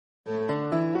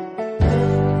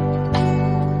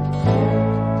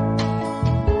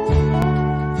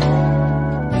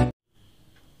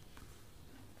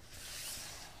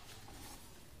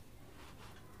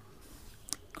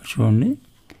చూడండి,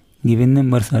 given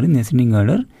numbers are in ascending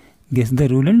order, guess the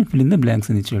rule and fill in the blanks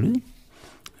అని ఇచ్చాడు.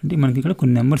 అంటే మనకి ఇక్కడ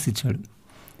కొన్ని నెంబర్స్ ఇచ్చాడు.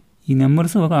 ఈ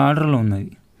నెంబర్స్ ఒక ఆర్డర్లో ఉన్నాయి.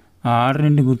 ఆ ఆర్డర్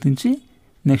ఏంటి గుర్తించి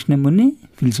నెక్స్ట్ నెంబర్ని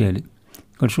ఫిల్ చేయాలి.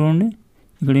 ఇక్కడ చూడండి,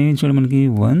 ఇక్కడ ఏమి ఇచ్చాడు మనకి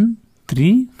 1,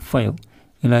 3, 5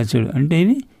 ఇలా ఇచ్చాడు. అంటే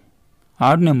ఇవి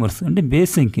ఆడ్ నెంబర్స్, అంటే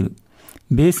బేస్ సంఖ్యలు.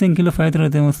 బేస్ సంఖ్యలో 5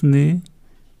 తర్వాత ఏమొస్తుంది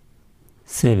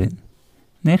 7,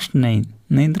 నెక్స్ట్ 9,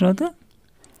 9 తర్వాత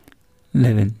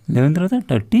 11, 11 తర్వాత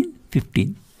 13,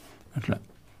 15 అట్లా.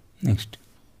 నెక్స్ట్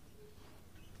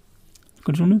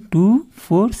ఇక్కడ చూడండి 2,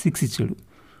 4, 6 ఇచ్చాడు.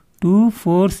 2,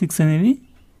 4, 6 అనేవి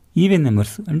ఈవెన్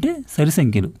నెంబర్స్, అంటే సరి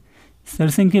సంఖ్యలు.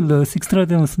 సరి సంఖ్యల్లో 6 తర్వాత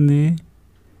ఏమొస్తుంది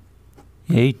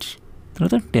 8,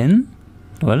 తర్వాత 10,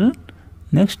 12,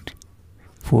 నెక్స్ట్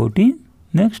 14,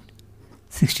 నెక్స్ట్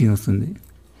 16 వస్తుంది.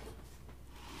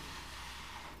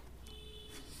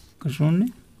 ఇక్కడ చూడండి,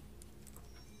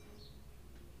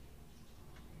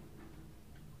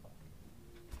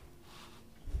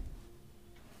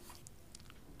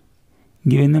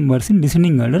 given numbers in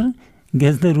descending order,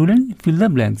 guess the rule and fill the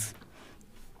blanks.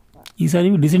 ఈసారి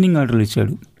డిసెండింగ్ ఆర్డర్లో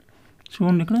ఇచ్చాడు.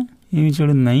 చూడండి, ఇక్కడ ఏమి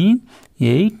ఇచ్చాడు 9,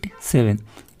 8, 7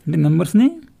 అంటే నెంబర్స్ని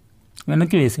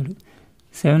వెనక్కి వేశాడు.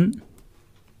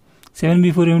 7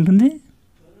 బిఫోర్ ఏముంటుంది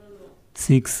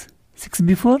 6, 6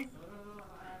 before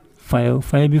 5,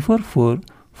 5 before 4,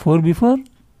 4 before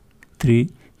 3,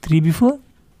 3 before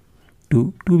 2,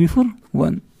 2 before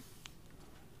 1.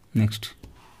 Next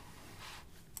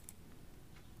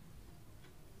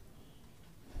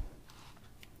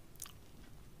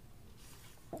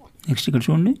ఇక్కడ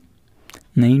చూడండి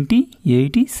 90,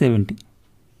 80, 70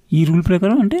 ఈ రూల్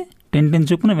ప్రకారం అంటే 10, 10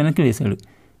 చొప్పున వెనక్కి వేశాడు.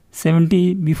 70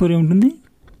 బిఫోర్ ఏముంటుంది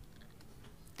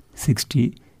 60,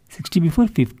 60 before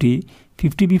 50,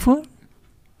 50 before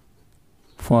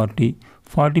 40,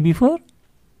 40 before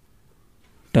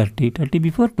 30, 30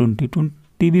 before 20,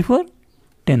 20 before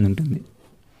 10 ఉంటుంది.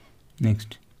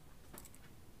 నెక్స్ట్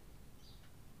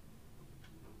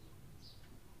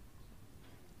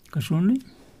ఇక్కడ చూడండి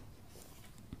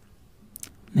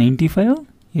 95,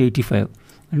 85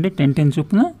 అంటే 10, 10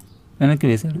 చొప్పున వెనక్కి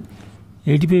వేశాడు.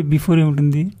 85 బిఫోర్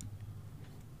ఏముంటుంది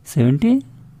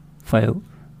 75,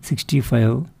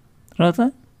 65 తర్వాత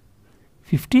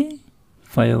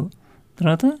 55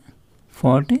 తర్వాత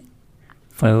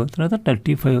 45 తర్వాత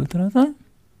 35 తర్వాత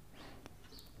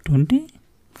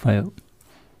 25.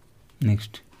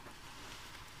 నెక్స్ట్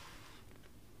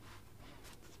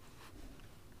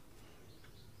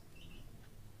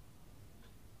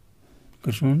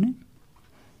ఇక్కడ చూడండి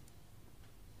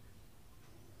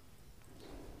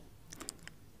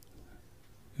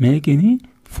make any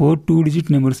 4 2-digit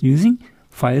numbers using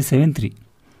 573.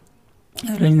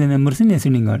 Arrange the numbers in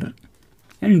ascending order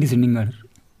and descending order.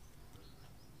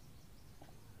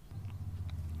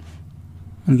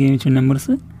 మనకి ఏమి ఇచ్చిన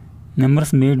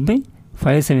నెంబర్స్ మేడ్ బై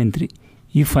 573.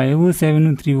 ఈ 5,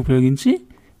 7, 3 ఉపయోగించి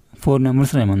 4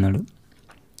 నెంబర్స్ రాయమన్నాడు.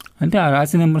 అంటే ఆ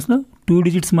రాసిన నెంబర్స్లో 2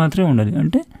 digits మాత్రమే ఉండాలి.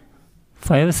 అంటే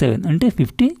 5, 7 అంటే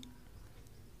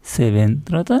 57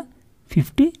 తర్వాత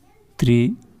 53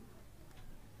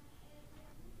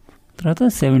 తర్వాత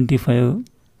 75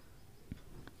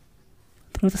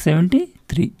 తర్వాత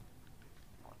 73.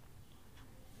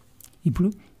 ఇప్పుడు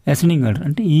అసెండింగ్ ఆర్డర్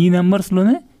అంటే ఈ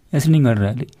నెంబర్స్లోనే అసెండింగ్ ఆర్డర్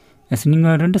రాయాలి. అసెండింగ్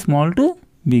ఆర్డర్ అంటే small to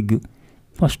big.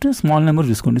 First small number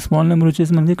చూసుకోండి. స్మాల్ నెంబర్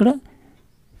వచ్చేసి మనకి ఇక్కడ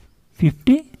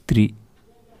 53.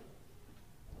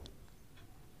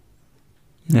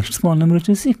 నెక్స్ట్ స్మాల్ నెంబర్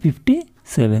వచ్చేసి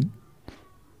 57.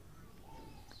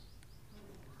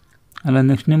 అలా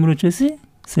నెక్స్ట్ నెంబర్ వచ్చేసి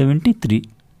 73.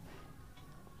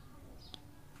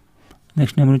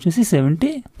 నెక్స్ట్ నెంబర్ వచ్చేసి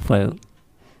 75.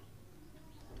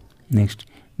 నెక్స్ట్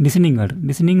డిసెండింగ్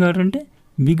ఆర్డర్ అంటే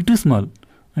బిగ్ టు స్మాల్,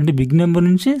 అంటే బిగ్ నెంబర్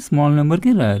నుంచి స్మాల్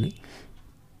నెంబర్కి రాయాలి.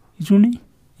 చూడండి,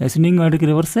 అసెండింగ్ ఆర్డర్కి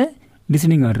రివర్సే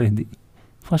డిసెండింగ్ ఆర్డర్ అయింది.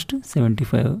 ఫస్ట్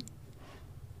 75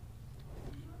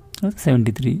 తర్వాత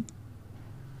 73,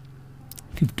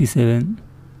 57,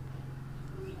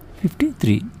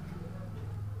 53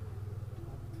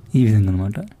 ఈ విధంగా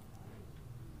అన్నమాట.